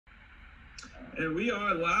And we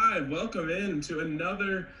are live. Welcome in to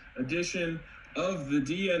another edition of the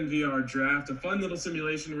DNVR Draft, a fun little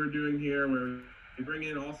simulation we're doing here where we bring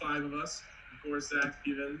in all five of us. Of course, Zach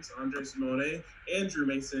Stevens, Andre Simone, Andrew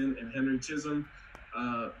Mason, and Henry Chisholm.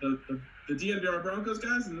 The DNVR Broncos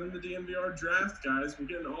guys, and then the DNVR Draft guys. We're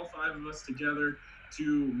getting all five of us together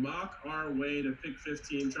to mock our way to pick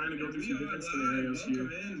 15, trying to go through some different scenarios here.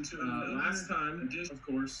 Last time, of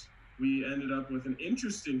course, we ended up with an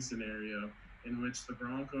interesting scenario in which the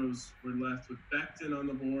Broncos were left with Becton on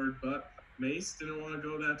the board, but Mace didn't want to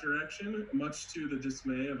go that direction, much to the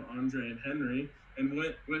dismay of Andre and Henry, and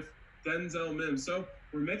went with Denzel Mims. So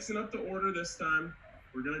we're mixing up the order this time.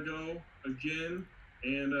 We're going to go again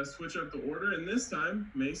and switch up the order. And this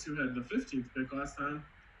time, Mace, who had the 15th pick last time,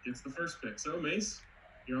 gets the first pick. So, Mace,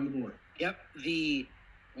 you're on the board. Yep, the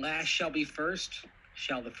last shall be first.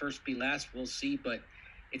 Shall the first be last? We'll see, but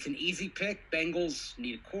it's an easy pick. Bengals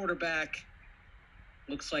need a quarterback.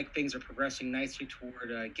 Looks like things are progressing nicely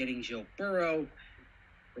toward getting Joe Burrow.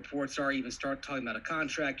 Reports are even start talking about a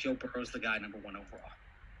contract. Joe Burrow's the guy number 1 overall.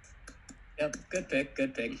 Yep, good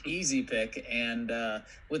pick, easy pick. And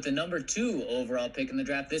with the number 2 overall pick in the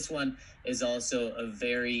draft, this one is also a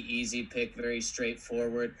very easy pick, very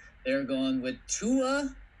straightforward. They're going with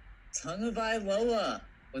Tua Tagovailoa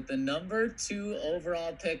with the number 2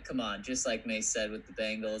 overall pick. Come on, just like Mace said with the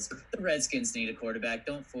Bengals, the Redskins need a quarterback.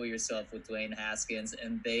 Don't fool yourself with Dwayne Haskins,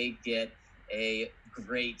 and they get a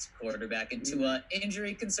great quarterback. And Tua,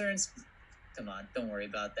 injury concerns, come on, don't worry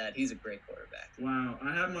about that. He's a great quarterback. Wow,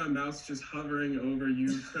 I had my mouse just hovering over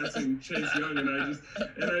you pressing Chase Young, and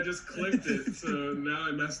I just clicked it. So now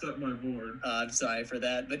I messed up my board. I'm sorry for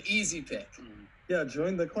that, but easy pick. Yeah,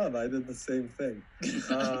 join the club. I did the same thing.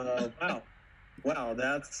 Wow,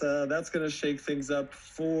 that's gonna shake things up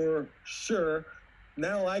for sure.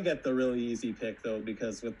 Now I get the really easy pick though,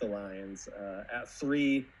 because with the Lions at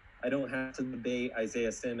 3. I don't have to debate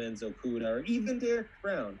Isaiah Simmons, Okuda, or even Derek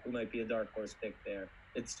Brown, who might be a dark horse pick there.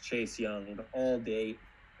 It's Chase Young all day,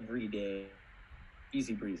 every day.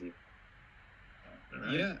 Easy breezy.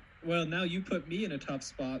 Right. Yeah. Well, now you put me in a tough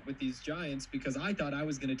spot with these Giants because I thought I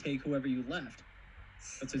was going to take whoever you left.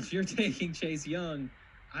 But since you're taking Chase Young,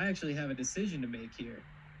 I actually have a decision to make here.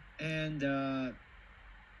 And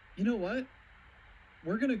you know what?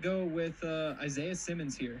 We're going to go with Isaiah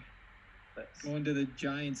Simmons here. Going to the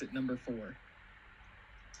Giants at number 4.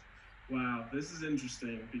 Wow, this is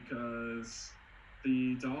interesting because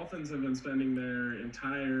the Dolphins have been spending their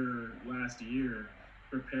entire last year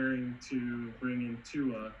preparing to bring in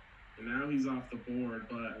Tua, and now he's off the board.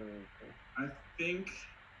 But I think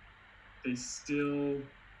they still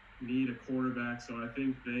need a quarterback, so I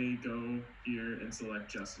think they go here and select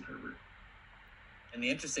Justin Herbert. And the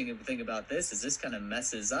interesting thing about this is this kind of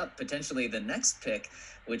messes up potentially the next pick,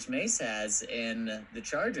 which Mace has in the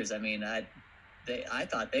Chargers. I mean, I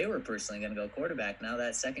thought they were personally going to go quarterback. Now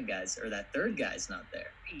that third guy's not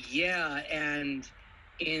there. Yeah, and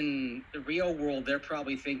in the real world, they're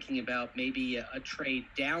probably thinking about maybe a trade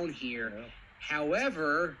down here. Yeah.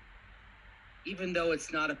 However, even though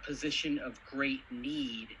it's not a position of great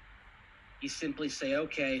need, you simply say,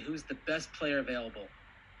 okay, who's the best player available?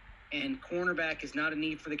 And cornerback is not a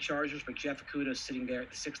need for the Chargers, but Jeff Okuda is sitting there at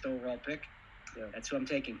the 6th overall pick. Yeah. That's who I'm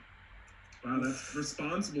taking. Wow, that's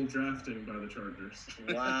responsible drafting by the Chargers.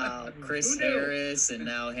 Wow, Chris Harris and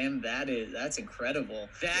now him. That's incredible.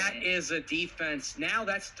 That is a defense. Now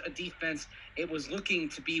that's a defense. It was looking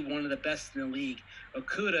to be one of the best in the league.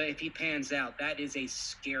 Okuda, if he pans out, that is a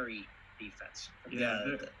scary defense.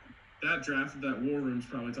 Yeah. That draft, that war room's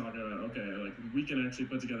probably talking about, okay, like we can actually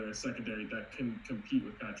put together a secondary that can compete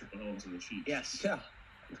with Patrick Mahomes and the Chiefs. Yes. Yeah.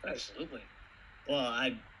 Absolutely. Well,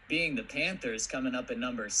 being the Panthers coming up at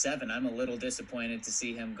number 7, I'm a little disappointed to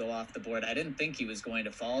see him go off the board. I didn't think he was going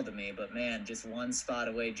to fall to me, but man, just one spot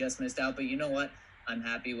away, just missed out. But you know what? I'm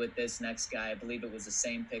happy with this next guy. I believe it was the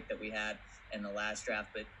same pick that we had in the last draft,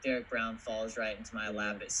 but Derek Brown falls right into my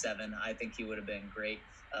lap at 7. I think he would have been great,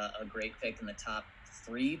 a great pick in the top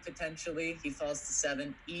 3 potentially. He falls to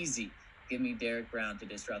 7. Easy. Give me Derek Brown to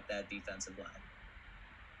disrupt that defensive line.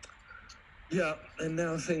 Yeah, and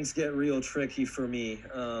now things get real tricky for me.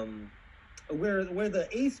 Where the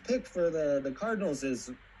 8th pick for the Cardinals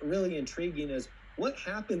is really intriguing is what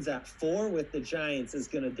happens at 4 with the Giants is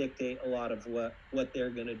going to dictate a lot of what they're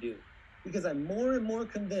going to do. Because I'm more and more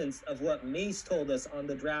convinced of what Mace told us on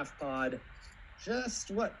the draft pod just,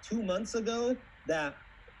 2 months ago, that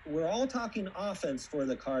we're all talking offense for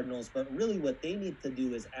the Cardinals, but really what they need to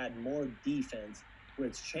do is add more defense, where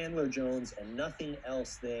it's Chandler Jones and nothing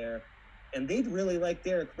else there. And they'd really like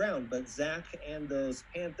Derek Brown, but Zach and those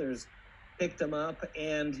Panthers, picked him up.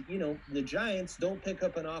 And, the Giants don't pick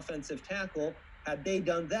up an offensive tackle. Had they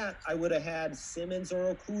done that, I would have had Simmons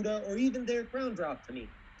or Okuda or even Derek Brown drop to me.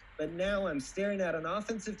 But now I'm staring at an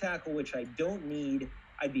offensive tackle, which I don't need.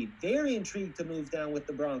 I'd be very intrigued to move down with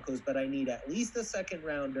the Broncos, but I need at least a second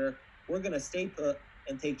rounder. We're going to stay put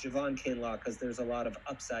and take Javon Kinlaw because there's a lot of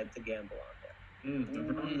upside to gamble on there.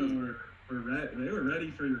 The Broncos were ready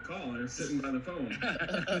for your call. They're sitting by the phone.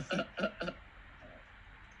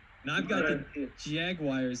 Now I've got the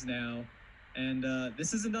Jaguars now, and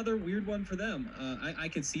this is another weird one for them. I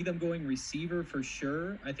could see them going receiver for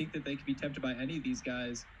sure. I think that they could be tempted by any of these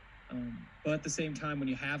guys. But at the same time, when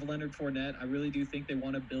you have Leonard Fournette, I really do think they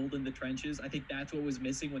want to build in the trenches. I think that's what was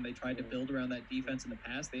missing when they tried to build around that defense in the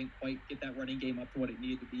past. They didn't quite get that running game up to what it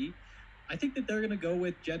needed to be. I think that they're going to go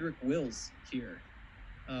with Jedrick Wills here.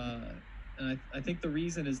 And I think the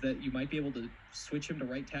reason is that you might be able to switch him to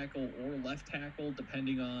right tackle or left tackle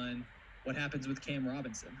depending on what happens with Cam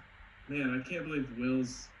Robinson. Man, I can't believe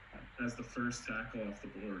Wills has the first tackle off the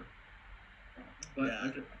board. But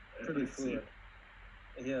yeah, pretty fluid.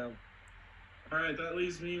 Yeah. All right, that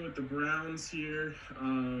leaves me with the Browns here,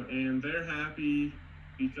 and they're happy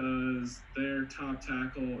because their top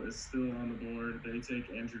tackle is still on the board. They take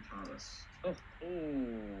Andrew Thomas. Oh.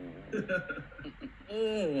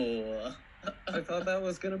 I thought that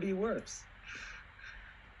was going to be worse.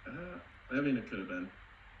 I mean, it could have been.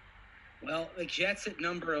 Well, the Jets at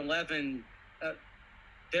number 11,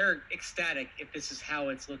 they're ecstatic if this is how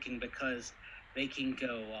it's looking because they can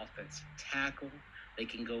go offensive tackle. They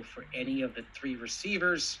can go for any of the three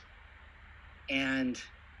receivers. And,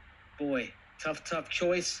 boy, tough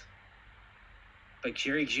choice. But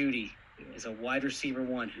Jerry Jeudy is a wide receiver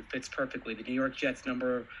one who fits perfectly. The New York Jets,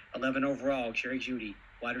 number 11 overall, Jerry Jeudy,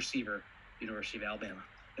 wide receiver, University of Alabama.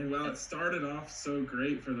 And while it started off so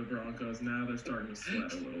great for the Broncos, now they're starting to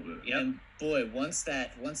sweat a little bit. Yep. And boy, once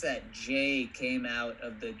that J came out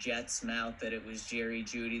of the Jets' mouth that it was Jerry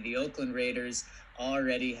Jeudy, the Oakland Raiders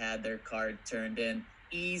already had their card turned in.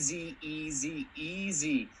 Easy.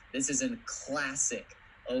 This is a classic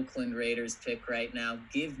Oakland Raiders pick right now.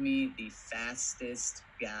 Give me the fastest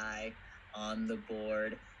guy on the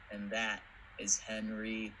board, and that is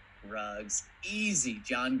Henry Ruggs. Easy.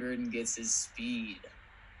 John Gruden gets his speed.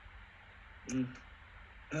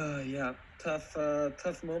 Yeah, tough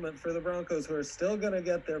moment for the Broncos, who are still going to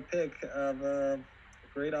get their pick of a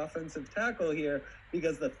great offensive tackle here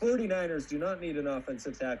because the 49ers do not need an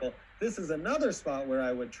offensive tackle. This is another spot where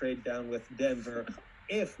I would trade down with Denver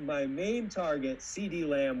if my main target, CeeDee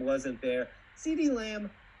Lamb, wasn't there. CeeDee Lamb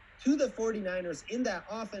to the 49ers in that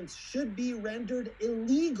offense should be rendered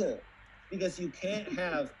illegal because you can't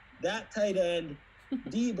have that tight end,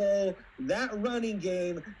 Debo, that running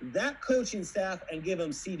game, that coaching staff, and give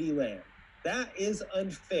him CeeDee Lamb. That is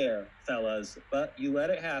unfair, fellas, but you let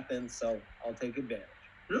it happen, so I'll take advantage.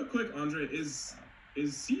 Real quick, Andre, is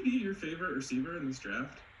CD your favorite receiver in this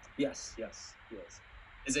draft? Yes, he is.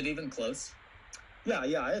 Is it even close?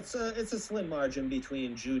 Yeah, it's a slim margin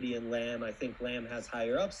between Jeudy and Lamb. I think Lamb has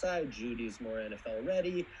higher upside. Judy's more NFL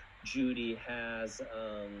ready. Jeudy has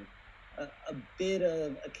a bit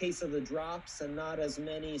of a case of the drops and not as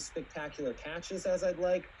many spectacular catches as I'd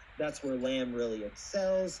like. That's where Lamb really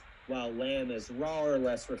excels. While Lamb is raw or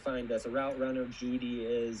less refined as a route runner, Jeudy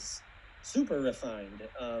is super refined,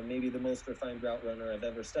 maybe the most refined route runner I've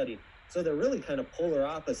ever studied. So they're really kind of polar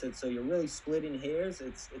opposites. So you're really splitting hairs.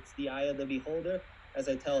 It's the eye of the beholder. As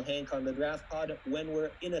I tell Hank on the draft pod, when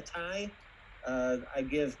we're in a tie, I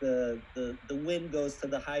give the win goes to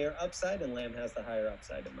the higher upside, and Lamb has the higher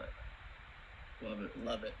upside in my mind.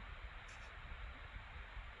 Love it.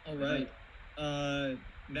 All right.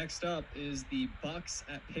 Next up is the Bucks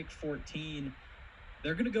at pick 14.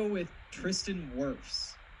 They're going to go with Tristan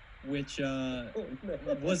Wirfs, which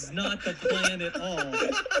was not the plan at all.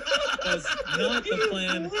 Was not the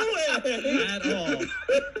plan at all.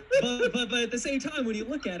 But at the same time, when you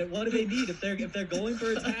look at it, what do they need if they're going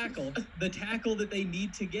for a tackle? The tackle that they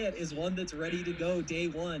need to get is one that's ready to go day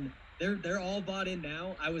one. They're all bought in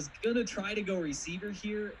now. I was gonna try to go receiver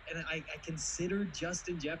here, and I considered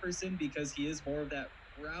Justin Jefferson because he is more of that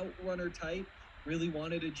route runner type. Really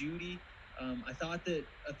wanted a Jeudy. I thought that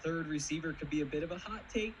a third receiver could be a bit of a hot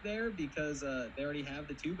take there because they already have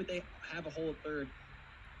the two, but they have a hole at third.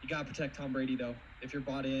 You got to protect Tom Brady, though. If you're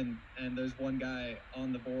bought in and there's one guy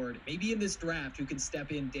on the board, maybe in this draft who can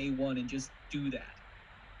step in day one and just do that.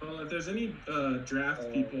 Well, if there's any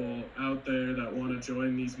draft people out there that want to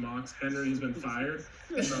join these mocks, Henry's been fired.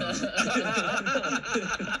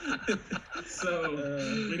 So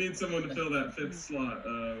we need someone to fill that fifth slot.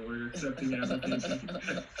 We're accepting applications.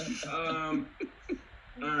 All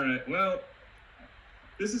right. Well,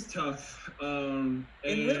 This is tough. In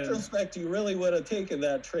and retrospect, you really would have taken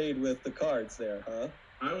that trade with the Cards there, huh?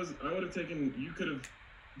 I would have taken. You could have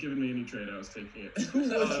given me any trade. I was taking it. Who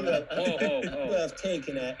would you Oh. have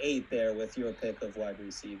taken at 8 there with your pick of wide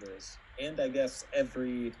receivers? And I guess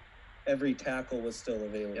every tackle was still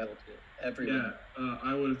available. Yep. Everyone. Yeah,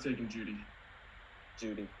 I would have taken Judy.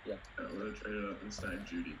 Judy, yeah. I would have traded up and snagged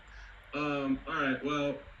Judy. All right.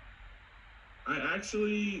 Well, I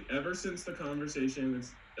actually, ever since the conversation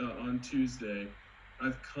on Tuesday,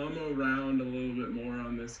 I've come around a little bit more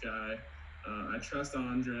on this guy. I trust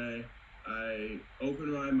Andre. I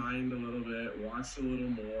opened my mind a little bit, watched a little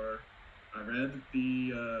more. I read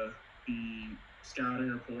the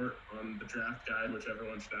scouting report on the draft guide, which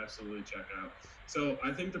everyone should absolutely check out. So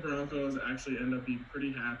I think the Broncos actually end up being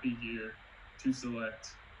pretty happy here to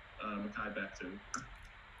select Mekhi Becton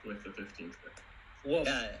with the 15th pick. Woof.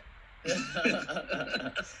 Yeah.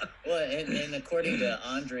 Well, and according to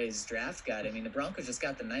Andre's draft guide, I mean, the Broncos just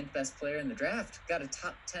got the 9th best player in the draft. Got a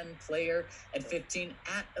top 10 player at 15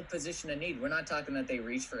 at a position of need. We're not talking that they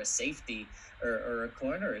reach for a safety or a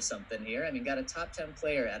corner or something here. I mean, got a top 10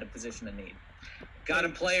 player at a position of need. Got a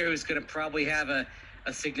player who's going to probably have a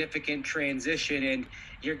significant transition, and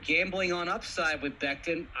you're gambling on upside with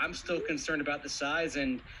Becton. I'm still concerned about the size,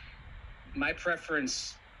 and my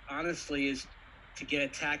preference, honestly, is to get a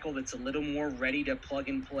tackle that's a little more ready to plug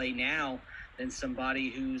and play now than somebody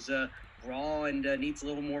who's raw and needs a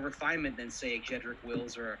little more refinement than, say, a Jedrick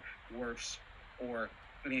Wills or Wirfs or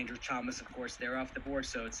an Andrew Thomas. Of course, they're off the board,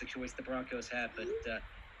 so it's the choice the Broncos have. But,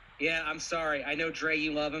 yeah, I'm sorry. I know, Dre,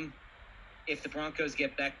 you love him. If the Broncos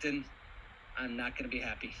get Becton, I'm not going to be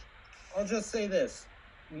happy. I'll just say this.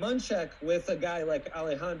 Munchak with a guy like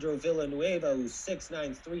Alejandro Villanueva, who's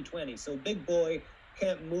 6'9", 320, so big boy,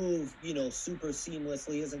 can't move, super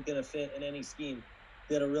seamlessly, isn't going to fit in any scheme,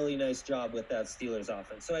 did a really nice job with that Steelers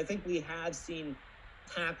offense. So I think we have seen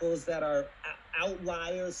tackles that are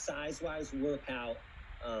outliers size-wise work out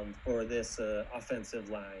for this offensive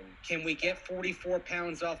line. Can we get 44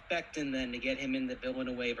 pounds off Becton then to get him in the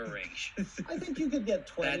Villanueva range? I think you could get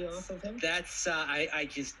 20 off of him. That's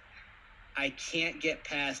I can't get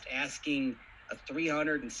past asking a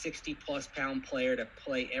 360-plus pound player to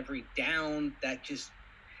play every down.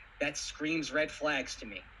 That screams red flags to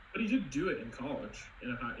me. But he did do it in college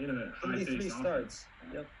in a high 33 starts.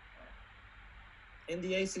 Yep. In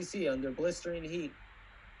the ACC under blistering heat.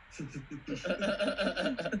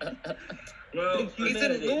 Well, he's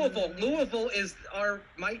in Louisville. Louisville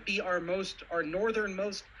might be our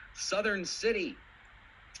northernmost southern city.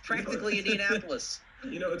 It's practically Indianapolis.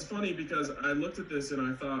 It's funny because I looked at this and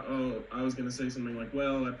I thought, I was going to say something like,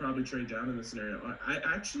 well, I'd probably trade down in this scenario. I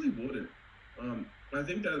actually wouldn't. I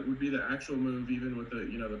think that would be the actual move, even with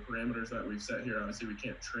the parameters that we've set here. Obviously, we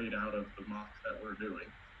can't trade out of the mock that we're doing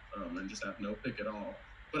and just have no pick at all.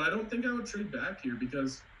 But I don't think I would trade back here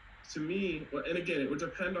because, to me, and again, it would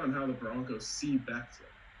depend on how the Broncos see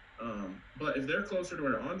Becton. But if they're closer to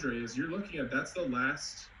where Andre is, you're looking at that's the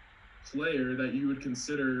last player that you would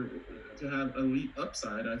consider to have elite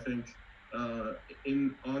upside, I think,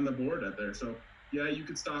 on the board out there. So yeah, you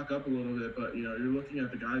could stock up a little bit, but you're looking at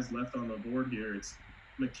the guys left on the board here. It's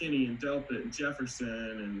McKinney and Delpit and Jefferson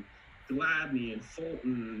and Gladney and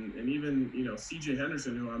Fulton and even CJ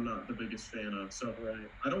Henderson, who I'm not the biggest fan of. So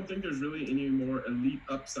I don't think there's really any more elite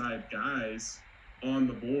upside guys on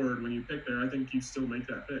the board when you pick there. I think you still make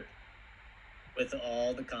that pick with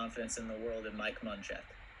all the confidence in the world in Mike Munchak.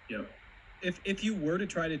 Yep. If you were to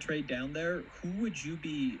try to trade down there, who would you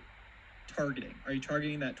be targeting? Are you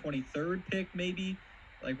targeting that 23rd pick maybe?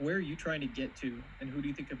 Like, where are you trying to get to, and who do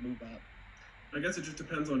you think could move up? I guess it just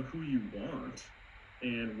depends on who you want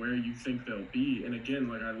and where you think they'll be. And again,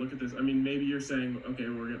 like I look at this, I mean, maybe you're saying, okay,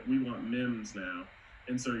 we want Mims now,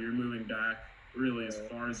 and so you're moving back really as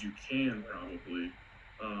far as you can probably.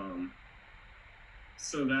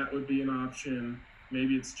 So that would be an option.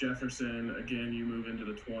 Maybe it's Jefferson. Again, you move into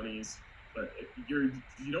the 20s, but you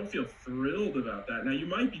don't feel thrilled about that. Now, you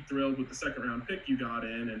might be thrilled with the second-round pick you got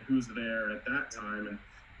in and who's there at that time, and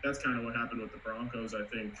that's kind of what happened with the Broncos, I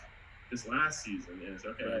think, this last season is,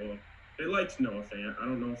 well, they liked Noah Fant. I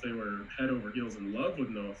don't know if they were head over heels in love with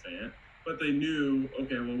Noah Fant, but they knew,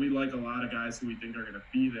 okay, well, we like a lot of guys who we think are going to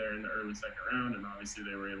be there in the early second round, and obviously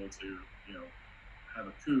they were able to, have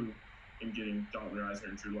a coup in getting Dalton Reisner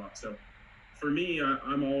and Drew Lock. So for me, I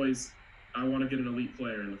want to get an elite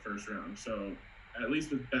player in the first round. So at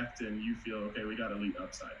least with Becton, you feel, okay, we got elite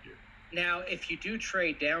upside here. Now, if you do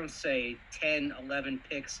trade down, say, 10, 11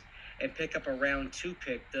 picks and pick up a round 2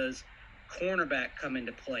 pick, does cornerback come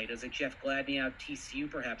into play? Does a Jeff Gladney out TCU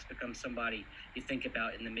perhaps become somebody you think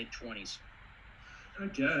about in the mid-20s? I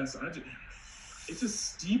guess it's a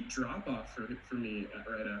steep drop off for me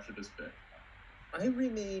right after this pick. I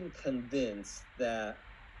remain convinced that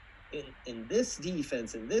in this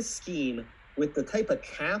defense, in this scheme, with the type of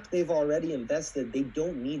cap they've already invested, they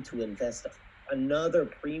don't need to invest another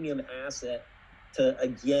premium asset to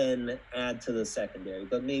again add to the secondary.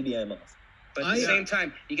 But maybe I'm off. But at the same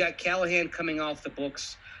time, you got Callahan coming off the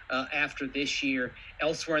books after this year.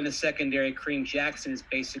 Elsewhere in the secondary, Kareem Jackson is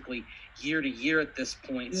basically year to year at this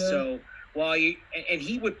point. Yeah. So while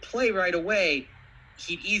he would play right away,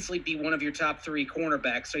 he'd easily be one of your top 3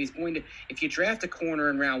 cornerbacks. So he's going to, if you draft a corner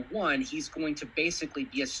in round 1, he's going to basically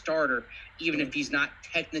be a starter, even if he's not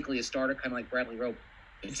technically a starter, kind of like Bradley Roby.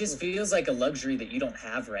 It just feels like a luxury that you don't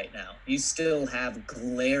have right now. You still have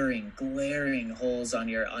glaring holes on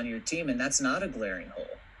your team, and that's not a glaring hole.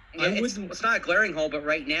 Yeah, it's not a glaring hole, but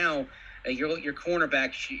right now, your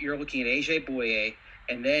cornerback, you're looking at AJ Boye,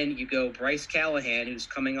 and then you go Bryce Callahan, who's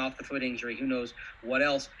coming off the foot injury, who knows what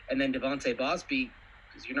else, and then Devontae Bosby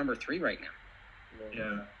is your number 3 right now.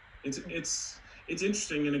 Yeah, it's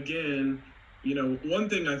interesting, and again, you know, one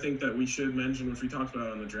thing I think that we should mention, which we talked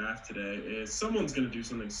about on the draft today, is someone's going to do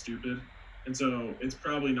something stupid. And so it's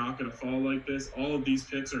probably not going to fall like this. All of these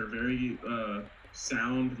picks are very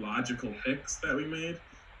sound, logical picks that we made.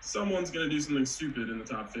 Someone's going to do something stupid in the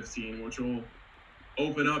top 15, which will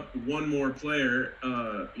open up one more player,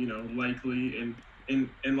 likely.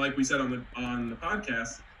 And like we said on the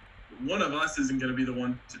podcast, one of us isn't going to be the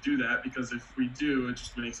one to do that, because if we do, it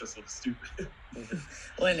just makes us look stupid.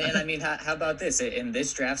 Well, and I mean, how about this? In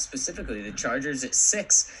this draft specifically, the Chargers at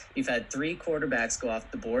 6, you've had 3 quarterbacks go off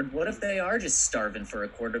the board. What if they are just starving for a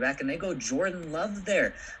quarterback and they go Jordan Love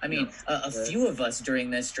there? I mean, a few of us during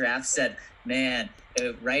this draft said, man,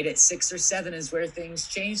 right at 6 or 7 is where things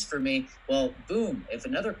changed for me. Well, boom, if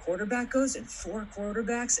another quarterback goes and 4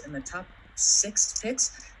 quarterbacks in the top 6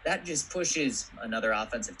 picks, that just pushes another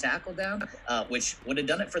offensive tackle down, which would have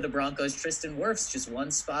done it for the Broncos. Tristan Wirfs just 1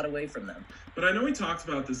 spot away from them. But I know we talked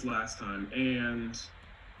about this last time, and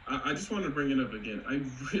I just want to bring it up again. I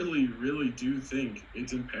really, really do think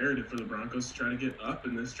it's imperative for the Broncos to try to get up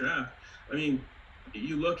in this draft. I mean,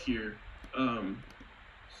 you look here, 1,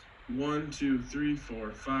 2, 3,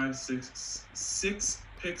 4, 5, 6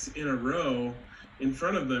 picks in a row. In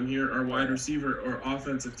front of them here are wide receiver or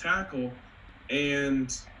offensive tackle,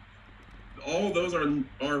 and all those are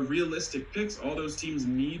realistic picks. All those teams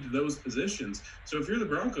need those positions. So if you're the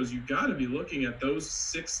Broncos, you've got to be looking at those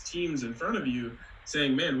 6 teams in front of you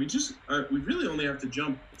saying, man, we really only have to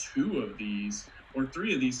jump 2 of these or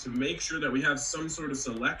 3 of these to make sure that we have some sort of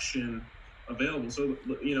selection available. So,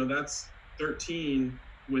 you know, that's 13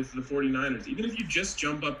 with the 49ers. Even if you just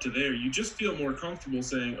jump up to there, you just feel more comfortable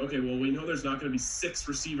saying, okay, well, we know there's not going to be 6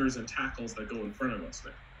 receivers and tackles that go in front of us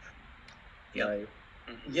now. Yeah. Right.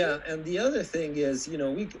 Yeah, and the other thing is, you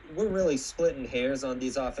know, we're really splitting hairs on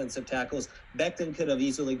these offensive tackles. Becton could have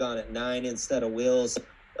easily gone at 9 instead of Wills.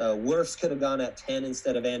 Wirfs could have gone at 10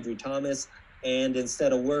 instead of Andrew Thomas. And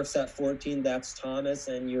instead of Wirfs at 14, that's Thomas,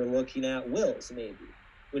 and you're looking at Wills maybe.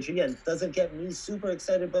 Which, again, doesn't get me super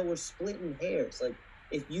excited, but we're splitting hairs. Like,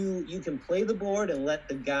 if you can play the board and let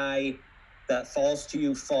the guy that falls to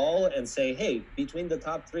you fall and say, hey, between the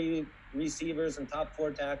top 3 receivers and top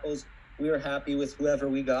 4 tackles, we are happy with whoever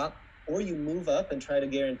we got, or you move up and try to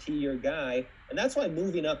guarantee your guy. And that's why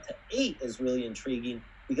moving up to 8 is really intriguing,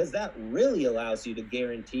 because that really allows you to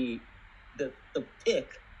guarantee the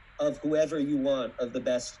pick of whoever you want of the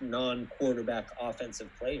best non-quarterback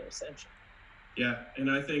offensive player, essentially. Yeah,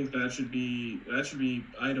 and I think that should be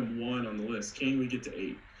item 1 on the list. Can we get to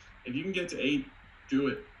 8? If you can get to 8, do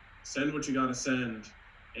it. Send what you got to send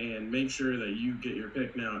and make sure that you get your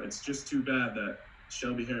pick. Now, it's just too bad that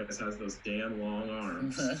Shelby Harris has those damn long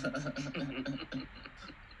arms.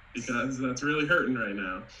 Because that's really hurting right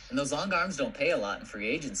now. And those long arms don't pay a lot in free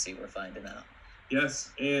agency, we're finding out.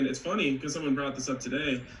 Yes, and it's funny because someone brought this up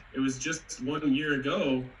today. It was just 1 year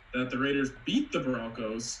ago that the Raiders beat the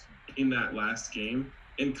Broncos in that last game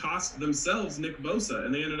and cost themselves Nick Bosa,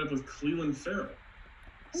 and they ended up with Cleveland Farrell.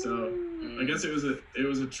 So I guess it was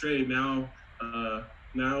a trade. Now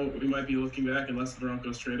we might be looking back, unless the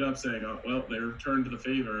Broncos trade up, saying, oh, well, they returned to the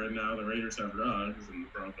favor, and now the Raiders have rugs, and the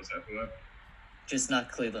Broncos have won. Just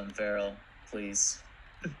not Cleveland Farrell, please.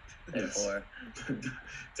 Yes.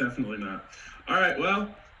 Definitely not. All right,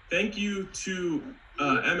 well, thank you to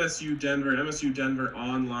MSU Denver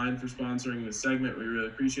Online for sponsoring this segment. We really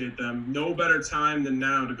appreciate them. No better time than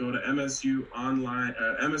now to go to MSU Online,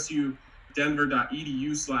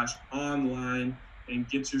 msudenver.edu/online and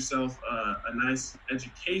get yourself a nice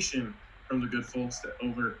education from the good folks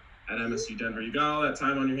over at MSU Denver. You got all that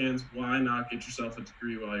time on your hands. Why not get yourself a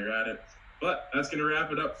degree while you're at it? But that's going to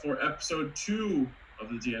wrap it up for episode 2 of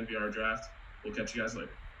the DNVR Draft. We'll catch you guys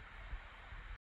later.